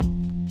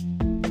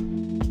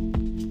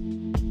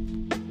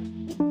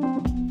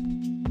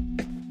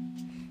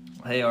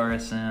Hey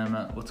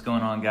RSM, what's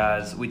going on,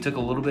 guys? We took a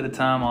little bit of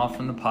time off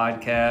from the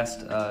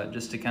podcast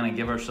just to kind of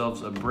give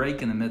ourselves a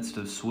break in the midst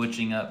of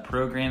switching up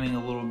programming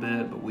a little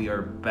bit, but we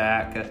are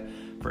back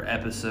for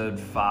episode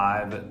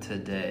 5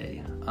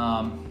 today.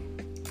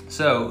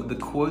 So the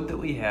quote that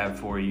we have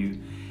for you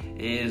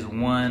is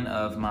one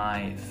of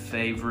my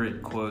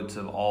favorite quotes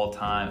of all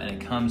time, and it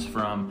comes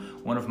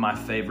from one of my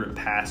favorite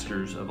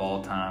pastors of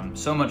all time,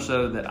 so much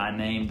so that I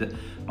named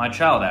my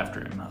child after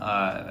him,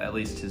 at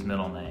least his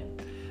middle name.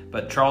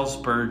 But Charles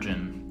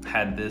Spurgeon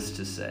had this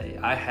to say: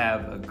 I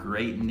have a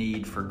great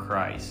need for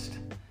Christ,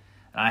 and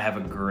I have a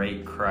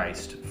great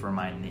Christ for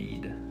my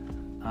need.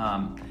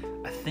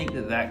 I think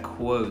that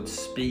quote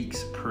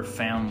speaks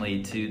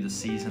profoundly to the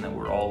season that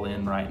we're all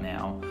in right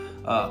now.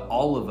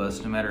 All of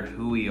us, no matter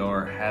who we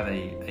are, have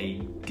a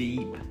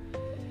deep,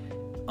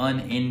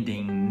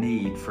 unending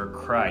need for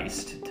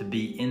Christ to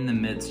be in the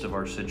midst of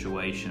our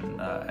situation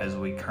as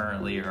we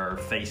currently are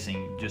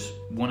facing just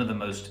one of the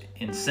most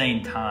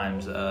insane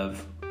times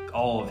of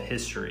all of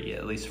history,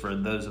 at least for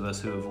those of us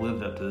who have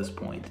lived up to this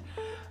point.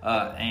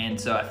 And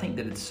so I think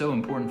that it's so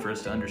important for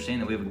us to understand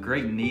that we have a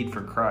great need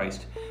for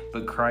Christ,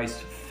 but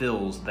Christ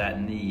fills that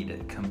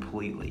need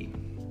completely.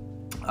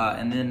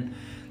 And then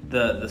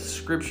the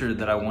scripture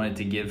that I wanted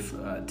to give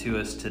to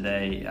us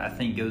today, I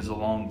think goes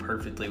along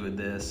perfectly with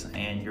this,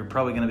 and you're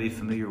probably going to be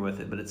familiar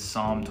with it, but it's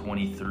Psalm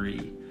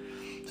 23.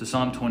 So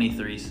Psalm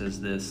 23 says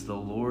this: "The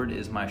Lord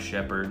is my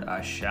shepherd, I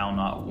shall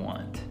not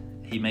want.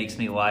 He makes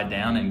me lie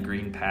down in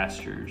green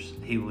pastures.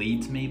 He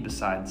leads me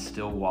beside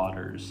still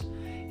waters.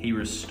 He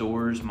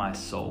restores my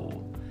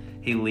soul.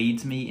 He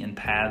leads me in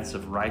paths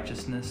of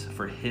righteousness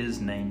for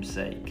his name's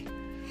sake.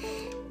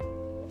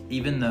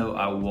 Even though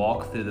I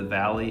walk through the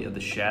valley of the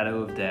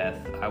shadow of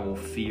death, I will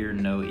fear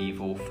no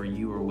evil, for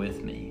you are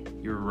with me.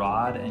 Your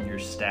rod and your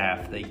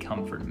staff, they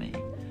comfort me.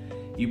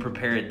 You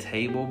prepare a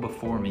table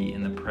before me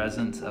in the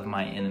presence of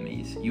my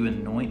enemies. You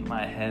anoint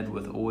my head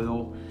with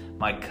oil,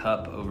 my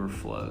cup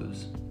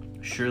overflows.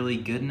 Surely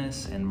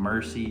goodness and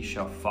mercy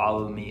shall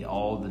follow me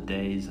all the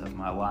days of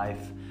my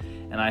life,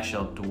 and I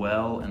shall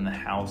dwell in the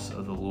house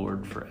of the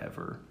Lord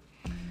forever."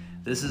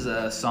 This is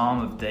a psalm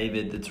of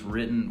David that's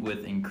written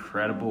with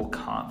incredible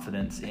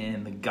confidence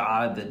in the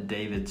God that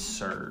David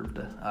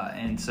served.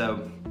 And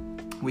so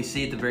we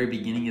see at the very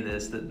beginning of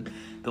this that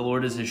the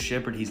Lord is his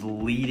shepherd. He's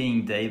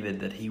leading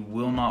David that he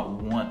will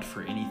not want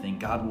for anything.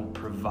 God will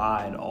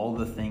provide all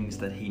the things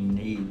that he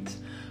needs.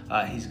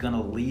 He's going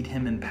to lead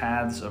him in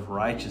paths of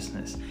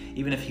righteousness.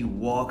 Even if he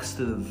walks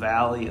through the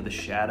valley of the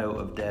shadow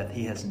of death,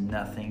 he has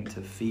nothing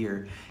to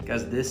fear.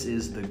 Guys, this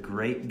is the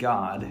great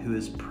God who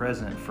is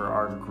present for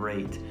our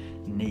great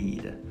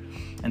need.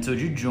 And so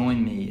would you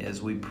join me as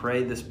we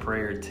pray this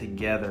prayer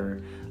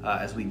together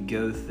as we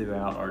go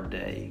throughout our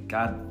day?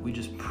 God, we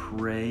just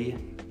pray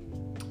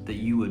that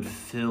you would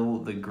fill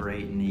the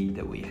great need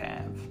that we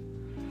have.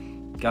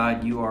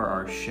 God, you are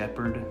our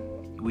shepherd.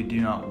 We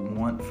do not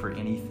want for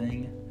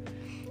anything.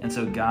 And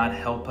so, God,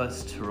 help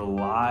us to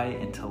rely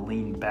and to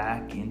lean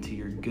back into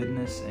your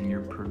goodness and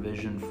your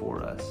provision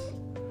for us.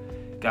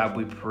 God,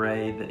 we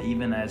pray that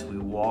even as we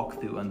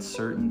walk through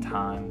uncertain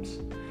times,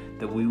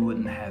 that we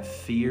wouldn't have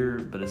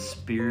fear, but a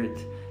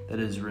spirit that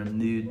is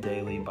renewed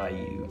daily by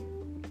you.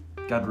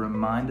 God,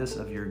 remind us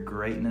of your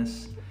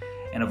greatness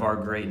and of our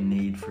great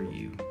need for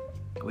you.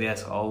 We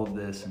ask all of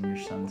this in your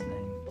Son's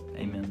name.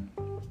 Amen.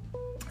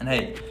 And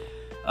hey,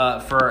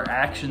 for our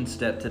action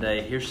step today,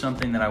 here's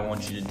something that I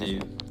want you to do.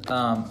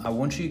 I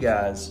want you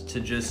guys to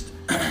just,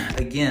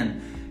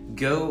 again,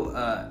 go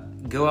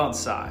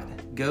outside.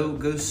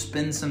 Go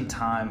spend some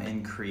time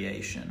in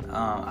creation.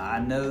 I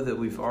know that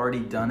we've already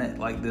done it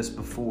like this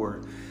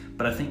before,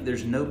 but I think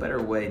there's no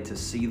better way to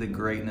see the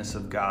greatness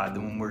of God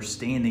than when we're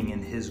standing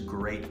in his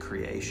great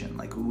creation.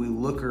 Like, we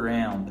look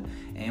around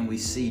and we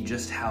see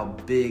just how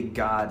big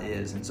God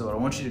is. And so what I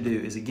want you to do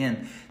is,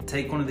 again,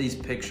 take one of these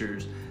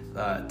pictures,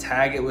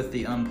 tag it with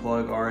the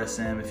Unplugged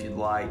RSM if you'd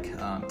like.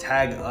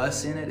 Tag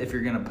us in it if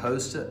you're going to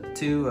post it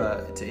to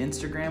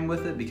Instagram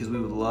with it, because we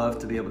would love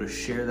to be able to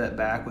share that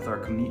back with our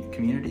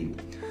community.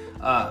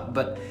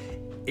 But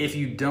if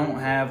you don't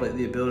have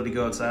the ability to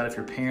go outside, if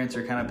your parents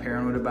are kind of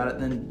paranoid about it,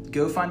 then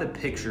go find a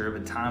picture of a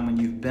time when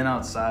you've been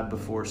outside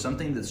before,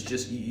 something that's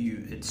just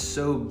it's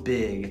so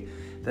big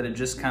that it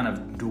just kind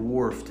of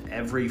dwarfed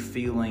every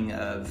feeling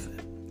of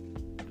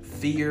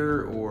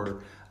fear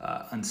or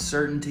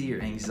uncertainty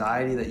or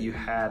anxiety that you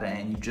had,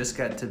 and you just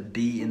got to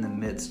be in the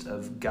midst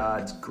of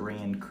God's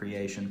grand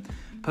creation.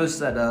 Post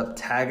that up,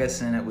 tag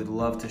us in it. We'd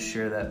love to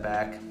share that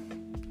back.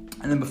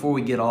 And then before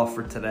we get off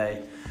for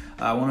today,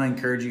 I want to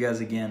encourage you guys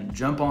again,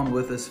 jump on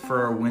with us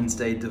for our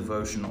Wednesday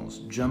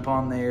devotionals. Jump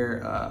on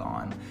there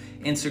on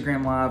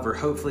Instagram Live or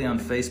hopefully on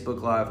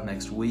Facebook Live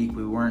next week.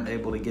 We weren't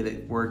able to get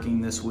it working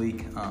this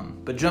week,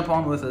 but jump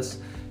on with us.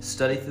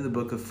 Study through the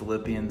book of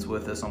Philippians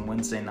with us on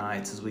Wednesday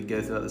nights as we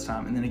go throughout this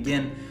time. And then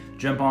again,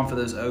 jump on for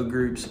those O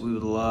groups. We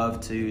would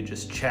love to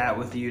just chat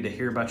with you, to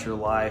hear about your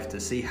life, to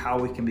see how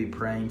we can be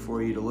praying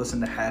for you, to listen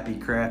to happy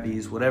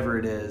crappies, whatever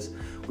it is.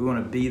 We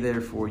want to be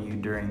there for you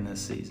during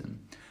this season.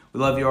 We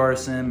love you,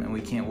 RSM, and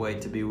we can't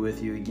wait to be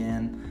with you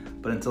again.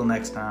 But until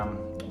next time,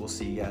 we'll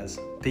see you guys.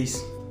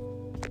 Peace.